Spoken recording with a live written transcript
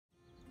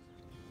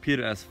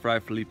Peter es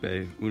Fray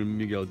Felipe, un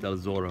amigo del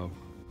Zorro.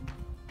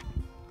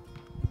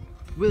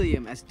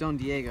 William es Don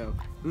Diego,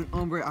 un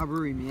hombre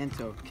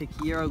aburrimiento que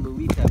quiere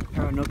Lolita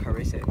pero no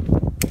carece.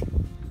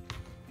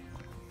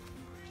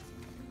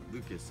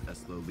 Lucas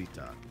es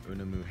Lolita,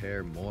 una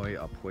mujer muy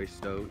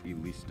apuesto y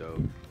listo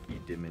y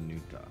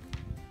diminuta.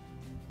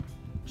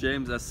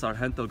 James es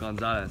Sargento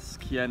González,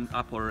 quien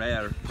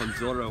aporear con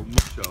Zorro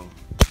mucho.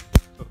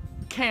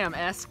 Cam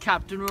es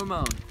Captain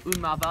Ramon,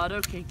 un malvado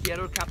que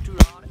quiere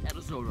capturar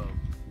el Zorro.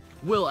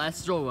 Will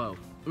es Zorro,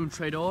 un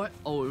traidor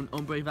o un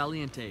hombre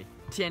valiente.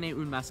 Tiene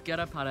una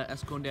máscara para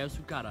esconder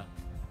su cara.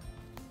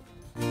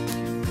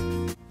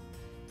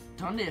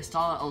 ¿Dónde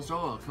está el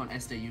Zorro con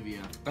esta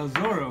lluvia? El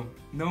Zorro,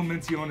 no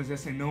menciones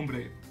ese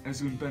nombre,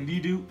 es un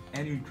bandido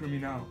y un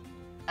criminal.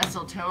 Es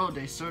el terror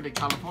del sur de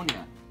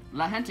California.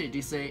 La gente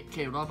dice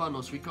que roba a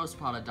los ricos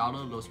para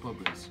darlo a los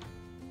pobres.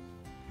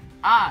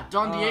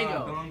 Don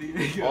Diego. Don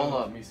Diego.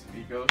 Hola, mis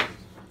amigos.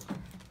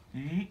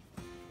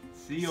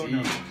 ¿Sí o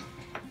no?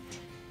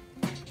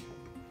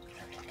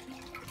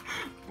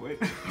 Wait.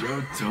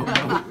 Yo tomo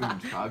un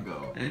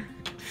trago.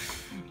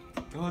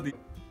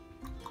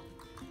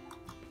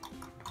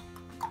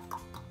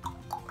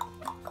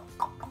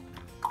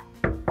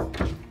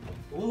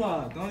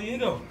 Hola, Don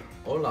Diego.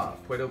 Hola,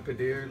 ¿puedo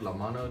pedir la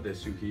mano de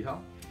su hija?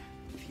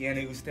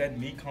 ¿Tiene usted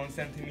mi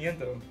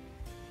consentimiento?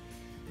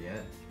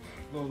 Bien.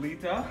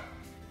 Lolita.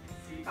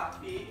 Sí,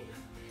 papi.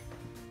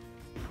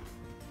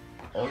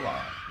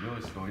 Hola, yo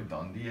estoy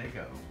Don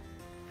Diego.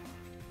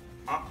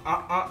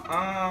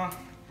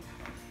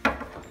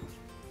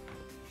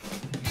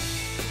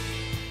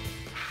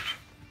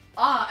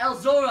 El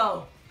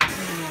Zorro.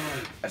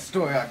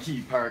 Estoy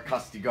aquí para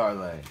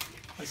castigarle.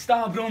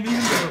 Está bromeando.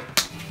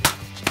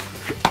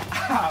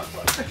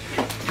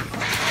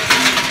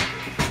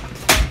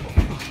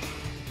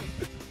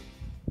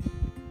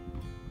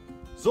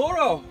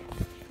 Zorro!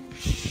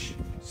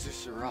 Se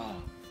será.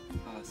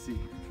 Sí.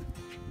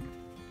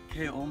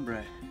 Qué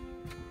hombre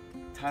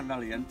tan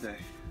valiente.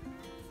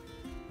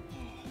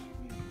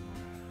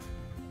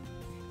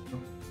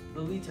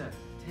 Lolita,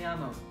 te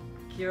amo.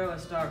 Quiero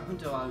estar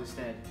junto a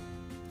usted.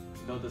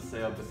 No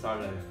deseo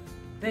besarle.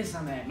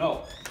 Bésame.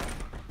 No.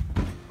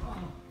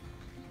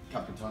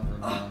 Capitán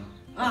Ramon,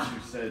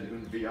 usted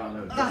un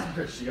villano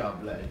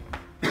despreciable.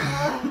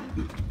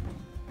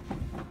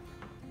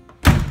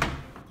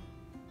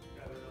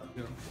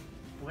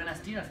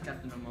 Buenos días,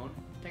 Captain Ramon.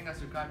 Tenga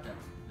su carta.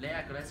 Le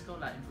agradezco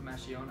la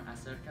información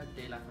acerca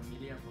de la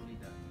familia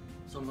Polita.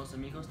 Son los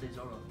amigos de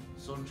Zorro.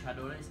 Son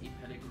traidores y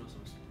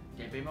peligrosos.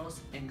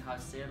 Debemos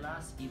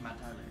encarcelarlas y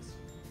matarles.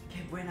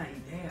 Qué buena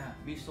idea.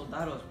 Mis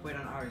soldados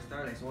pueden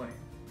arrestarles hoy.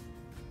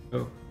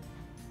 El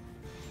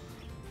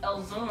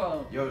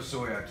Zorro. Yo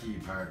soy aquí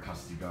para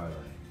castigarle.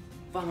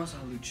 Vamos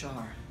a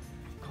luchar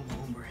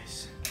como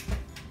hombres.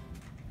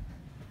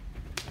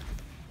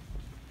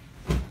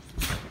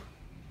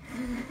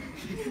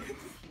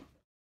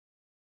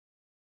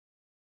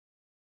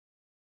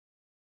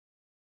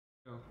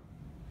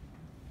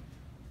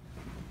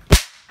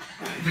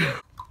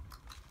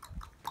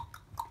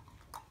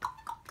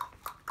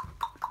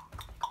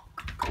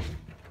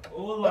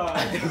 Hola.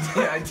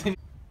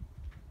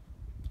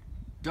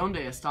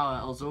 ¿Dónde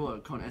está el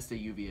Zorro con esta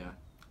lluvia?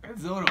 El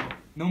Zorro,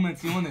 no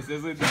menciones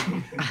ese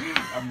nombre.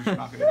 I'm just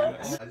not gonna do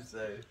that. I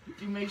say.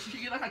 Do make sure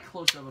you get like a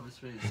close up of his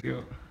face.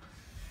 Yo.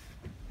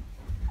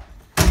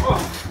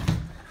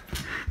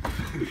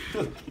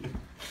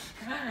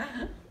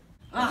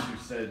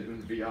 Usted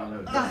un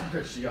villano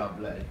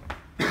despreciable.